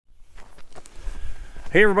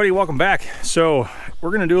Hey everybody, welcome back. So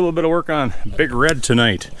we're gonna do a little bit of work on Big Red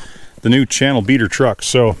tonight, the new channel beater truck.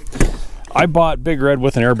 So I bought Big Red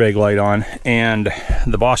with an airbag light on, and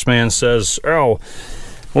the boss man says, oh,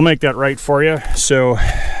 we'll make that right for you. So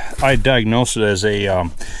I diagnosed it as a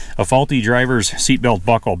faulty driver's seatbelt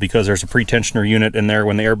buckle, because there's a pre-tensioner unit in there.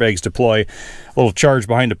 When the airbags deploy, a little charge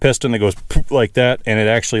behind the piston that goes poof like that, and it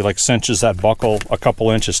actually like cinches that buckle a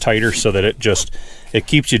couple inches tighter so that it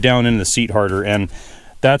keeps you down into the seat harder, and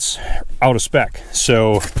that's out of spec.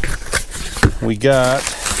 So we got,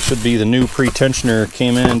 should be the new pre-tensioner,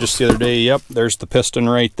 came in just the other day. Yep, there's the piston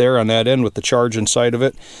right there on that end with the charge inside of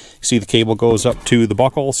it. You see the cable goes up to the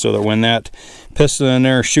buckle, so that when that piston in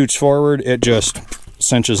there shoots forward, it just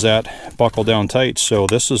cinches that buckle down tight. So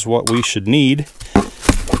this is what we should need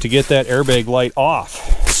to get that airbag light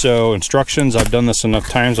off. So instructions, I've done this enough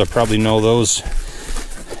times, I probably know those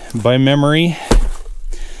by memory.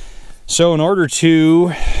 So in order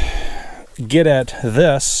to get at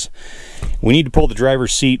this, we need to pull the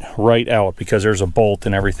driver's seat right out, because there's a bolt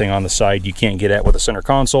and everything on the side you can't get at with the center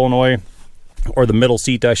console in the way, or the middle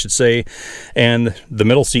seat I should say, and the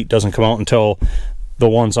middle seat doesn't come out until the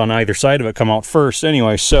ones on either side of it come out first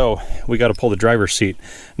anyway. So we got to pull the driver's seat.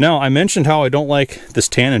 Now, I mentioned how I don't like this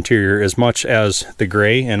tan interior as much as the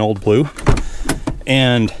gray and old blue,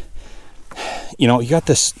 and you know, you got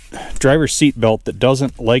this driver's seat belt that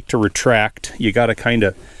doesn't like to retract. You got to kind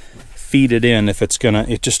of feed it in if it's gonna,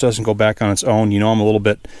 it just doesn't go back on its own. You know, I'm a little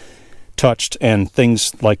bit touched and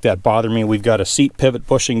things like that bother me. We've got a seat pivot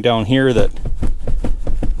bushing down here that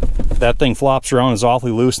thing flops around, is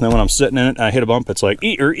awfully loose, and then when I'm sitting in it I hit a bump, it's like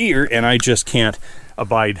ear, and I just can't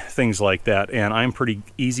abide things like that. And I'm pretty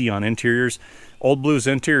easy on interiors. Old Blue's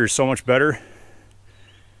interior is so much better.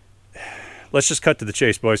 Let's just cut to the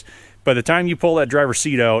chase, boys. By the time you pull that driver's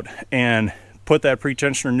seat out and put that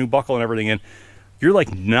pre-tensioner, new buckle and everything in, you're like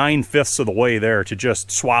 9/5 of the way there to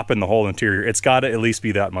just swapping the whole interior. It's got to at least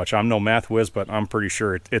be that much. I'm no math whiz, but I'm pretty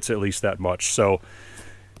sure it's at least that much. So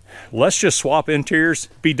let's just swap interiors,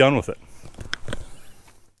 be done with it.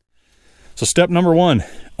 So step number one,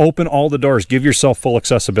 open all the doors, give yourself full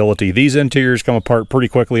accessibility. These interiors come apart pretty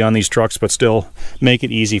quickly on these trucks, but still make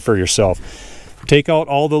it easy for yourself. Take out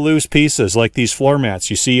all the loose pieces, like these floor mats.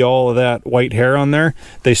 You see all of that white hair on there?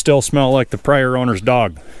 They still smell like the prior owner's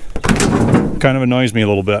dog. Kind of annoys me a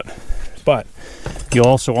little bit. But you'll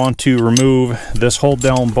also want to remove this hold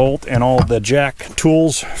down bolt and all the jack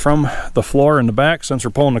tools from the floor in the back, since we're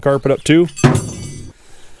pulling the carpet up too.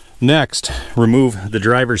 Next, remove the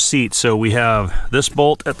driver's seat. So we have this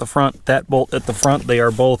bolt at the front, that bolt at the front. They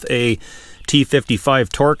are both a T55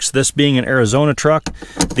 Torx. This being an Arizona truck,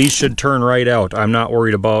 these should turn right out. I'm not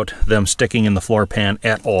worried about them sticking in the floor pan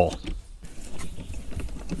at all.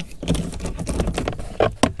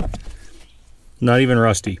 Not even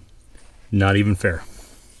rusty. Not even fair.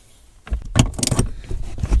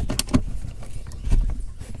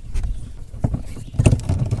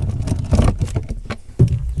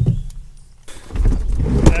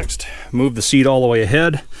 Next, move the seat all the way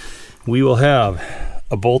ahead. We will have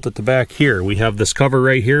a bolt at the back here. We have this cover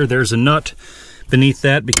right here. There's a nut beneath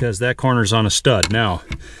that because that corner's on a stud. Now,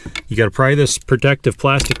 you got to pry this protective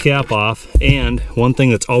plastic cap off, and one thing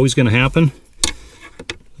that's always going to happen,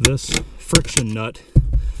 this friction nut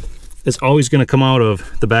is always going to come out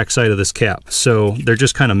of the back side of this cap. So they're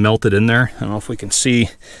just kind of melted in there. I don't know if we can see, you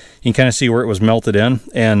can kind of see where it was melted in,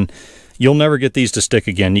 and you'll never get these to stick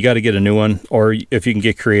again. You got to get a new one, or if you can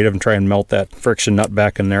get creative and try and melt that friction nut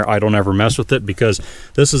back in there. I don't ever mess with it because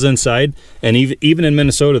this is inside, and even in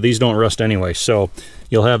Minnesota, these don't rust anyway. So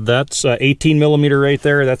you'll have that's 18 millimeter right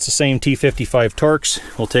there. That's the same T55 Torx.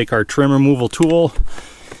 We'll take our trim removal tool,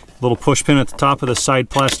 little push pin at the top of the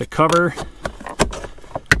side plastic cover,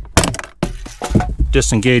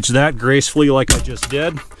 disengage that gracefully like I just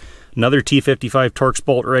did. Another T55 Torx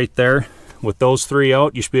bolt right there. With those three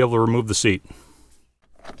out, you should be able to remove the seat.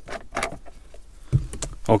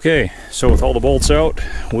 Okay, so with all the bolts out,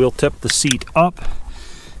 we'll tip the seat up,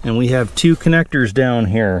 and we have two connectors down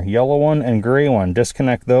here, yellow one and gray one.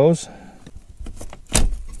 Disconnect those.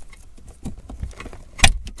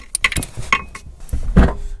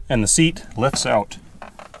 And the seat lifts out.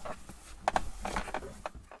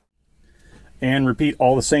 And repeat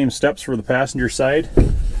all the same steps for the passenger side,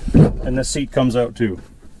 and this seat comes out too.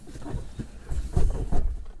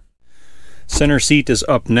 Center seat is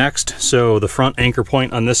up next. So the front anchor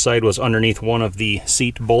point on this side was underneath one of the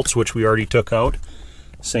seat bolts, which we already took out.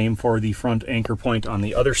 Same for the front anchor point on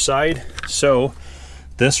the other side. So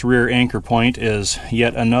this rear anchor point is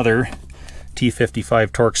yet another T55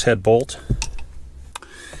 Torx head bolt.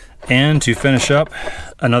 And to finish up,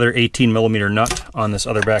 another 18mm nut on this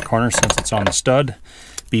other back corner since it's on the stud.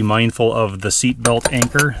 Be mindful of the seat belt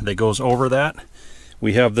anchor that goes over that.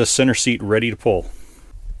 We have this center seat ready to pull.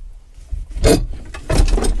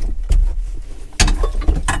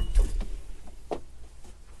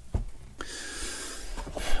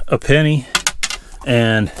 A penny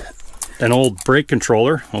and an old brake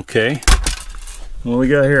controller. Okay, what we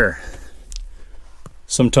got here?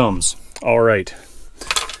 Some Tums. All right.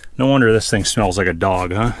 No wonder this thing smells like a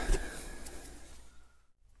dog, huh?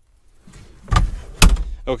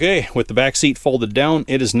 Okay, with the back seat folded down,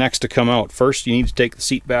 it is next to come out. First, you need to take the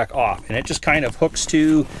seat back off, and it just kind of hooks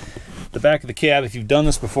to the back of the cab. If you've done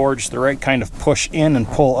this before, just the right kind of push in and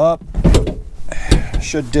pull up.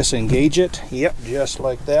 Should disengage it. Yep, just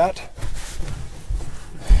like that.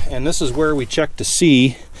 And this is where we check to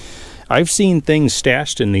see. I've seen things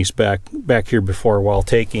stashed in these back here before while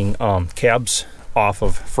taking cabs off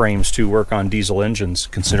of frames to work on diesel engines,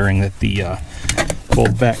 considering that the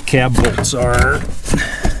both back cab bolts are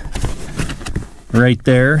right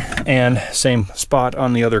there, and same spot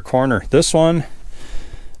on the other corner. This one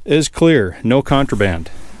is clear, no contraband.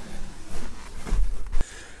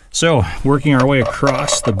 So, working our way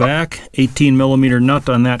across the back, 18mm nut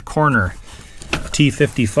on that corner.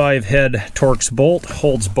 T55 head Torx bolt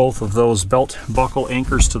holds both of those belt buckle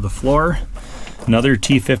anchors to the floor. Another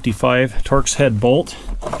T55 Torx head bolt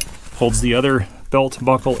holds the other belt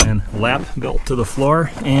buckle and lap belt to the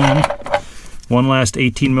floor, and one last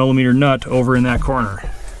 18mm nut over in that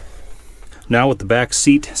corner. Now with the back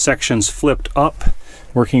seat sections flipped up,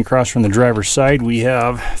 working across from the driver's side, we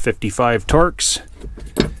have 55 Torx,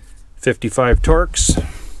 55 Torx,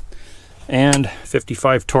 and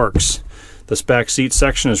 55 Torx. This back seat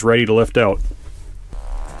section is ready to lift out.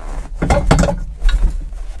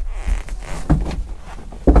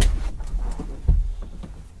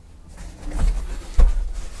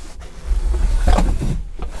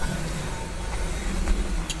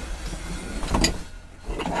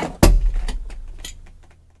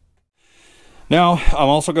 Now, I'm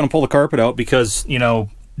also going to pull the carpet out because, you know,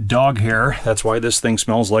 dog hair, that's why this thing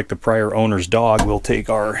smells like the prior owner's dog. We'll take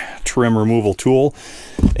our trim removal tool,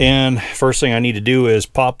 and first thing I need to do is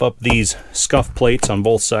pop up these scuff plates on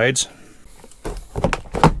both sides.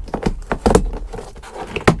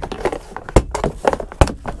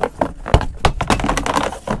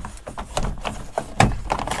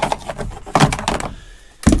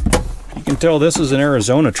 You can tell this is an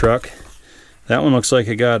Arizona truck. That one looks like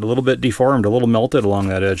it got a little bit deformed, a little melted along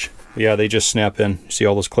that edge. Yeah, they just snap in. See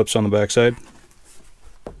all those clips on the backside?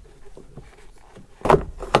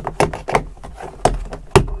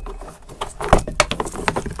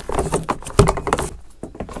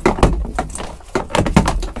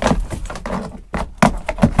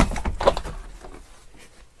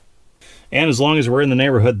 And as long as we're in the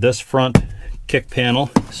neighborhood, this front kick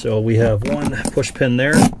panel, so we have one push pin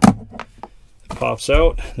there. Pops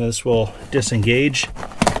out. This will disengage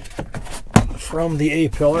from the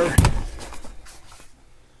A-pillar.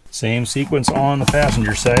 Same sequence on the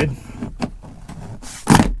passenger side.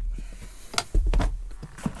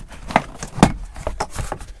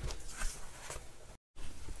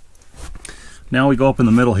 Now we go up in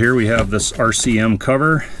the middle here, we have this RCM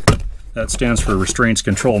cover. That stands for Restraints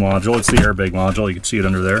Control Module. It's the airbag module. You can see it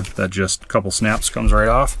under there. That just a couple snaps comes right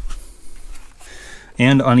off.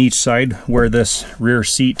 And on each side where this rear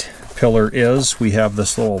seat pillar is, we have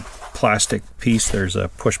this little plastic piece. There's a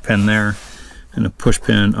push pin there and a push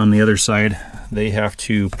pin on the other side. They have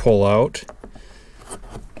to pull out.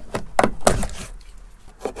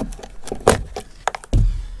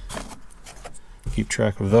 Keep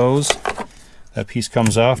track of those. That piece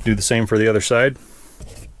comes off. Do the same for the other side.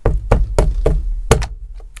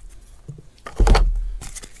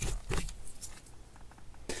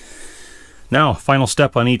 Now, final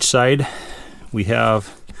step on each side, we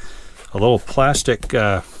have a little plastic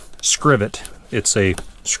scrivet. It's a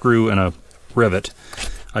screw and a rivet.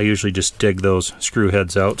 I usually just dig those screw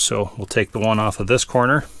heads out, so we'll take the one off of this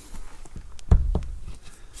corner,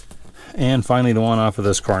 and finally the one off of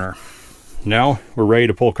this corner. Now we're ready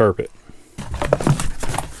to pull carpet.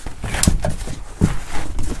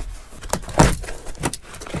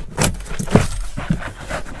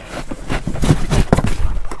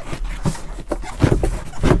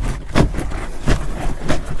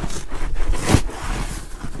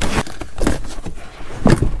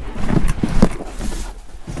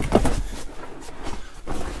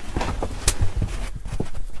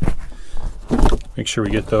 Make sure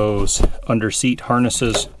we get those under seat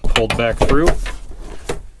harnesses pulled back through.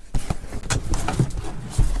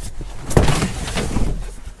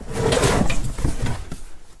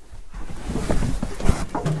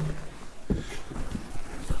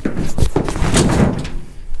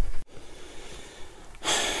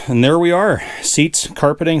 and there we are. Seats,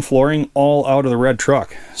 carpeting, flooring, all out of the red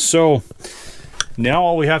truck. So now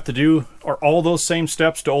all we have to do are all those same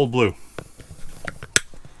steps to Old Blue.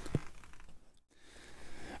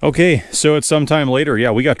 Okay, so it's sometime later.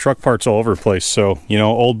 Yeah, we got truck parts all over the place. So, you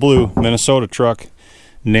know, Old Blue, Minnesota truck,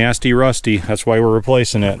 nasty rusty. That's why we're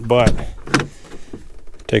replacing it. But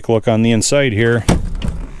take a look on the inside here.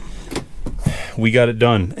 We got it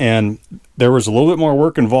done. And there was a little bit more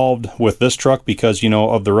work involved with this truck because, you know,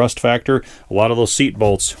 of the rust factor. A lot of those seat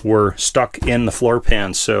bolts were stuck in the floor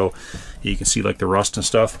pan. So you can see like the rust and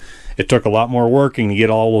stuff. It took a lot more working to get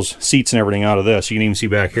all those seats and everything out of this. You can even see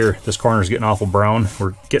back here, this corner is getting awful brown.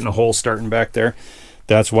 We're getting a hole starting back there.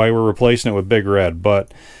 That's why we're replacing it with Big Red.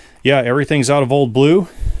 But yeah, everything's out of Old Blue.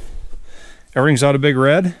 Everything's out of Big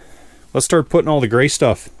Red. Let's start putting all the gray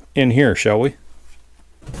stuff in here, shall we?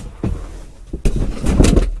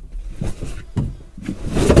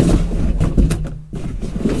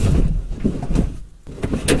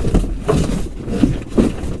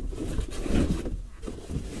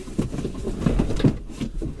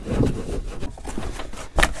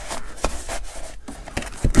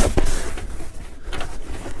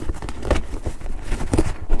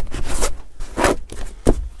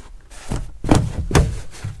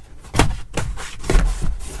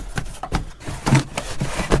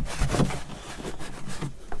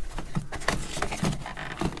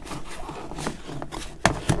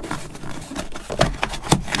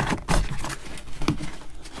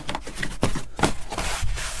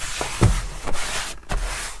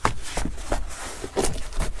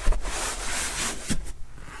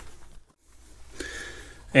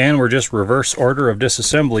 And we're just reverse order of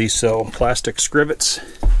disassembly, so plastic scrivets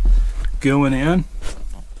going in.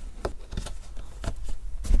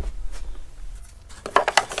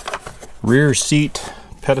 Rear seat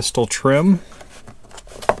pedestal trim.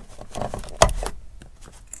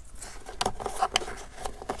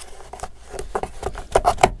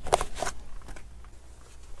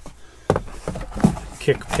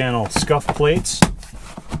 Kick panel scuff plates.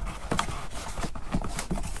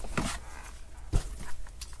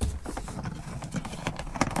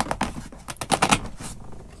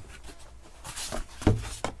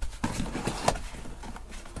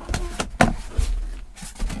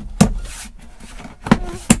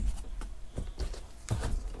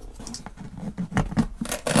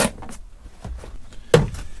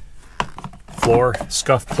 Floor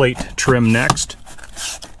scuff plate trim next.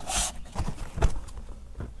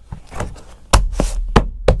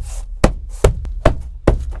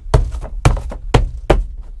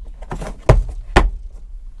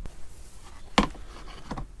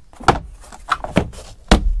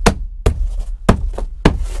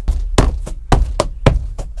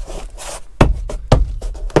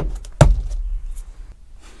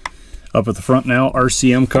 Up at the front now,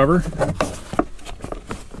 RCM cover.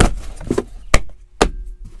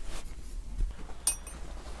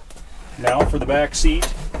 Now for the back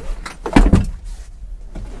seat.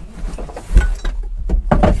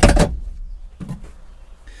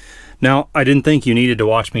 Now, I didn't think you needed to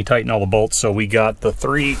watch me tighten all the bolts, so we got the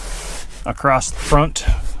 3 across the front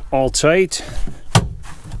all tight.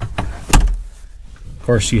 Of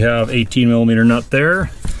course, you have 18mm nut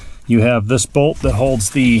there. You have this bolt that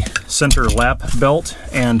holds the center lap belt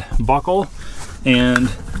and buckle, and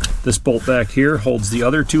this bolt back here holds the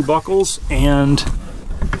other 2 buckles, and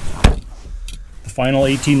the final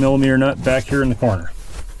 18mm nut back here in the corner.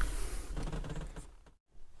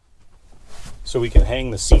 So we can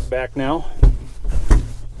hang the seat back now.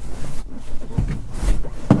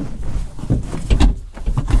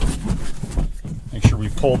 Make sure we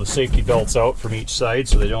pull the safety belts out from each side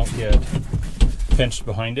so they don't get pinched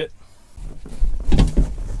behind it.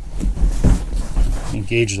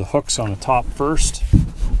 Engage the hooks on the top first.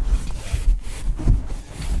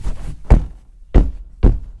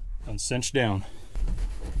 And cinch down.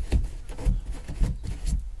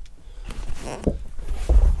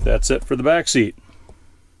 That's it for the back seat.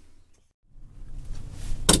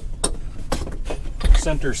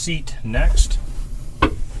 Center seat next.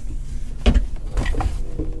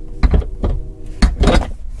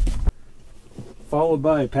 Followed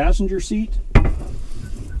by passenger seat.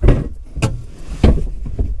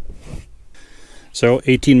 So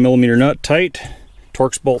 18mm nut tight,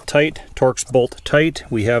 Torx bolt tight, Torx bolt tight.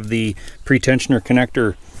 We have the pre-tensioner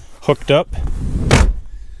connector hooked up.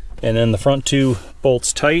 And then the front 2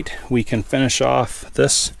 bolts tight. We can finish off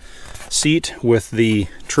this seat with the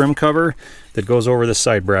trim cover that goes over the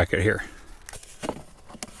side bracket here.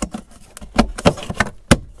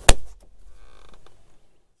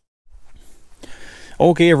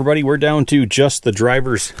 Okay, everybody, we're down to just the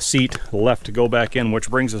driver's seat left to go back in, which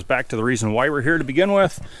brings us back to the reason why we're here to begin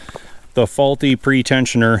with. The faulty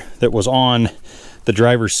pre-tensioner that was on the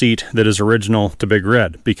driver's seat that is original to Big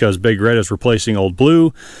Red, because Big Red is replacing Old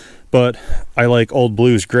Blue, but I like Old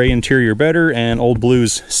Blue's gray interior better, and Old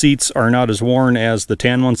Blue's seats are not as worn as the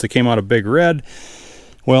tan ones that came out of Big Red.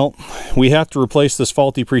 Well, we have to replace this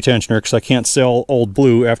faulty pre-tensioner because I can't sell Old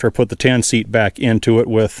Blue after I put the tan seat back into it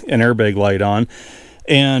with an airbag light on.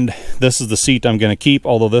 And this is the seat I'm going to keep,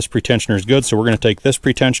 although this pre-tensioner is good. So we're going to take this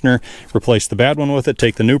pre-tensioner, replace the bad one with it,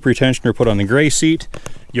 take the new pre-tensioner, put on the gray seat.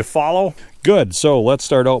 You follow? Good. So let's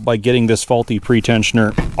start out by getting this faulty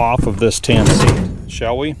pre-tensioner off of this tan seat,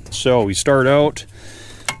 shall we? So we start out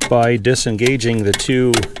by disengaging the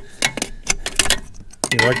two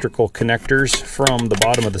electrical connectors from the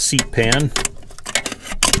bottom of the seat pan.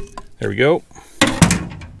 There we go.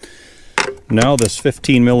 Now this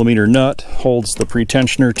 15mm nut holds the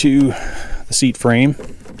pre-tensioner to the seat frame.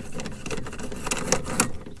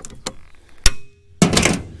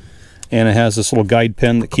 And it has this little guide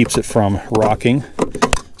pin that keeps it from rocking.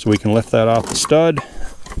 So we can lift that off the stud,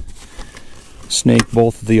 snake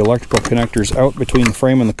both of the electrical connectors out between the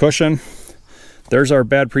frame and the cushion. There's our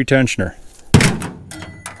bad pre-tensioner.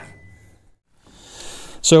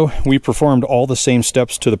 So we performed all the same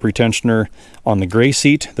steps to the pre-tensioner on the gray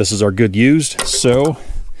seat. This is our good used, so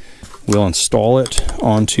we'll install it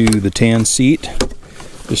onto the tan seat.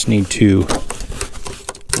 Just need to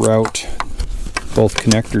route both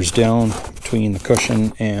connectors down between the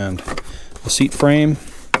cushion and the seat frame.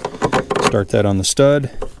 Start that on the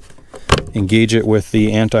stud. Engage it with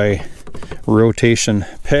the anti-rotation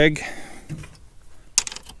peg.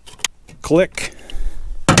 Click.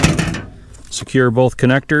 Secure both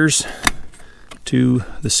connectors to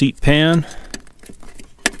the seat pan.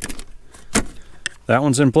 That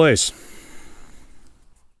one's in place.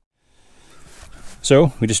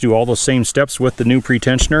 So we just do all those same steps with the new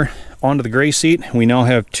pre-tensioner onto the gray seat. We now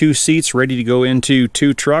have two seats ready to go into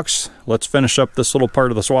two trucks. Let's finish up this little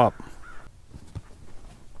part of the swap.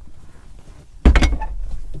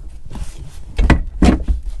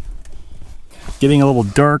 Getting a little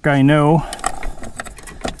dark, I know.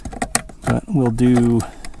 But we'll do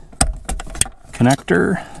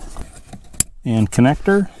connector and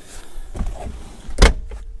connector.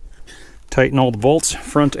 Tighten all the bolts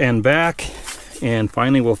front and back. And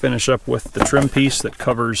finally we'll finish up with the trim piece that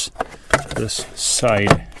covers this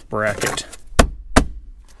side bracket.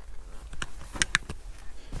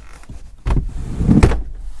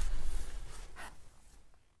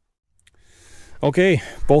 Okay,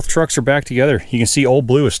 both trucks are back together. You can see Old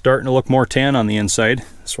Blue is starting to look more tan on the inside.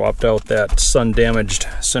 Swapped out that sun-damaged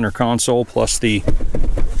center console plus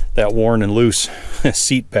that worn and loose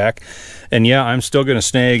seat back. And yeah, I'm still going to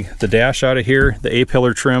snag the dash out of here, the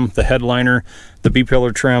A-pillar trim, the headliner, the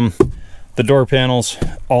B-pillar trim, the door panels.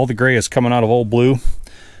 All the gray is coming out of Old Blue, and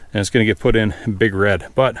it's going to get put in Big Red.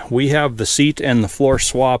 But we have the seat and the floor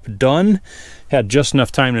swap done. Had just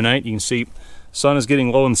enough time tonight. You can see sun is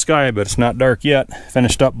getting low in the sky, but it's not dark yet.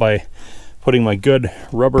 Finished up by putting my good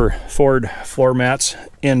rubber Ford floor mats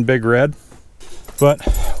in Big Red. But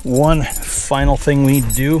one final thing we need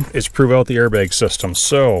to do is prove out the airbag system.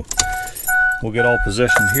 So we'll get all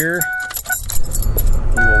positioned here.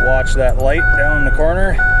 We will watch that light down in the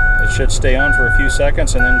corner. It should stay on for a few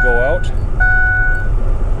seconds and then go out.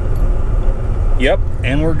 Yep,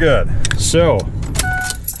 and we're good. So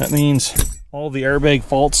that means all the airbag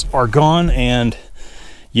faults are gone, and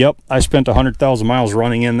yep, I spent 100,000 miles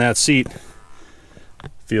running in that seat.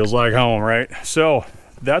 Feels like home, right? So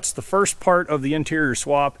that's the first part of the interior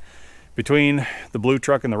swap between the blue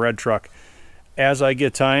truck and the red truck. As I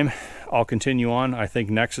get time, I'll continue on. I think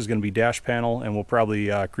next is going to be dash panel, and we'll probably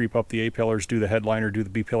creep up the A pillars, do the headliner, do the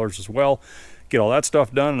B pillars as well, get all that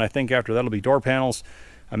stuff done. And I think after that'll be door panels.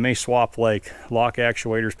 I may swap like lock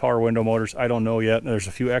actuators, power window motors. I don't know yet. There's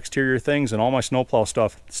a few exterior things, and all my snowplow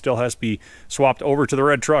stuff still has to be swapped over to the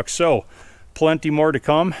red truck. So plenty more to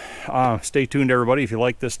come. Stay tuned, everybody, if you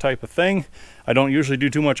like this type of thing. I don't usually do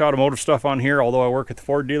too much automotive stuff on here, although I work at the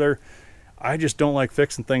Ford dealer. I just don't like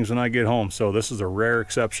fixing things when I get home, so this is a rare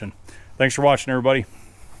exception. Thanks for watching, everybody.